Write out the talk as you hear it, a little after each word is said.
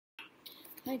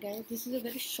Hi guys, this is a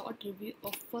very short review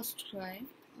of Firstcry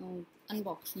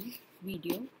unboxing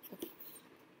video,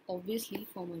 obviously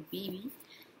for my baby.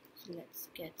 So let's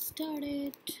get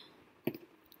started.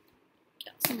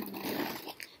 क्या सामान है?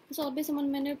 बस और भी सामान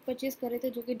मैंने परचेज करे थे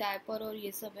जो कि डायपर और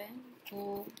ये सब है,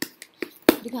 वो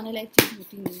दिखाने लायक चीज़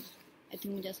होती नहीं। आई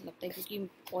थिंक मुझे ऐसा लगता है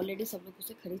क्योंकि ऑलरेडी सब लोग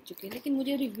उसे खरीद चुके हैं, लेकिन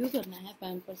मुझे रिव्यू करना है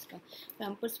पैम्पर्स का,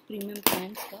 पैम्पर्स प्रीमियम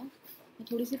ब्रांड्स का। मैं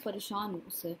थोड़ी सी परेशान हूँ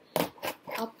उससे।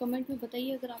 आप कमेंट में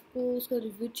बताइए अगर आपको उसका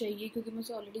रिव्यू चाहिए, क्योंकि मैं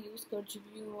उसे ऑलरेडी यूज़ कर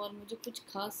चुकी हूँ और मुझे कुछ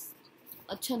खास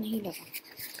अच्छा नहीं लगा।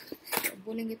 तो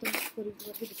बोलेंगे तो मैं उसको रिव्यू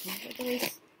करके दिखाऊंगा,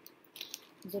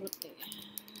 अदरवाइज ज़रूरत नहीं है।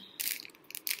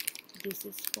 This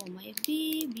is for my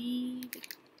baby.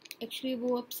 Actually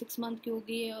वो अब 6 मंथ की हो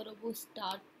गई है और अब वो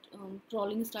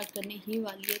ट्रॉलिंग स्टार्ट करने ही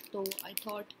वाली है, तो आई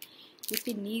थॉट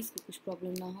उसकी नीज़ की कुछ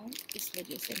प्रॉब्लम ना हो, इस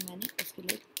वजह से मैंने उसके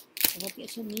लिए बहुत ही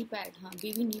अच्छा नी पैड, हाँ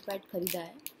बेबी नी पैड ख़रीदा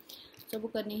है। जब वो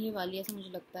करने ही वाली है, ऐसा मुझे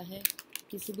लगता है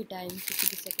किसी भी टाइम किसी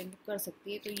भी सेकंड कर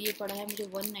सकती है। तो ये पड़ा है मुझे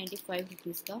 195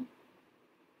 रुपीज़ का।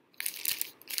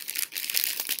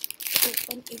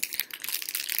 Open it.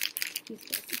 किस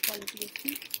तरह की क्वालिटी है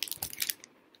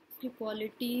इसकी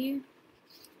quality,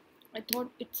 I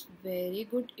thought it's very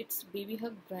good. It's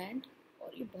बेबीहग brand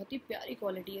और ये बहुत ही प्यारी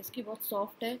क्वालिटी है इसकी, बहुत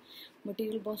सॉफ्ट है,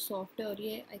 मटेरियल बहुत सॉफ्ट है और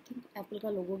ये आई थिंक एप्पल का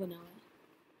लोगो बना हुआ है।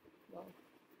 वाह।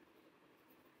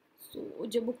 तो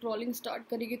जब वो क्रॉलिंग स्टार्ट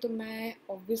करेगी तो मैं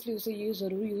ऑब्वियसली उसे ये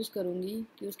ज़रूर यूज़ करूँगी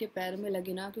कि उसके पैर में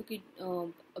लगे ना, क्योंकि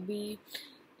अभी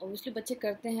ऑब्वियसली बच्चे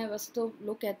करते हैं। वैसे तो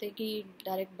लोग कहते हैं कि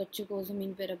डायरेक्ट बच्चे को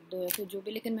ज़मीन पे रख दो या फिर जो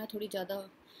भी, लेकिन मैं थोड़ी ज़्यादा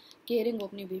केयरिंग हूँ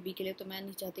अपनी बेबी के लिए, तो मैं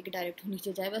नहीं चाहती कि डायरेक्ट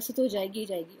नीचे जाए। वैसे तो जाएगी ही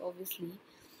जाएगी ऑब्वियसली,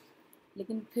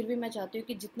 लेकिन फिर भी मैं चाहती हूँ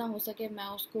कि जितना हो सके मैं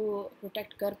उसको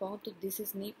प्रोटेक्ट कर पाऊँ। तो this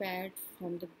is knee pad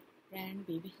from the brand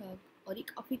बेबीहग और ये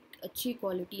काफ़ी अच्छी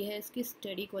क्वालिटी है, इसकी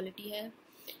स्टडी क्वालिटी है,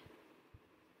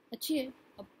 अच्छी है।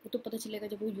 अब वो तो पता चलेगा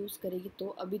जब वो यूज़ करेगी, तो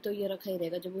अभी तो ये रखा ही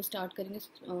रहेगा। जब वो स्टार्ट करेंगे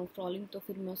क्रॉलिंग तो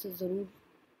फिर मैं उसे ज़रूर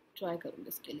ट्राई करूँगी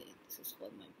इसके लिए। This is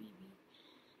for my baby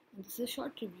and this is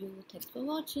short review. Thanks for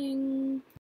watching.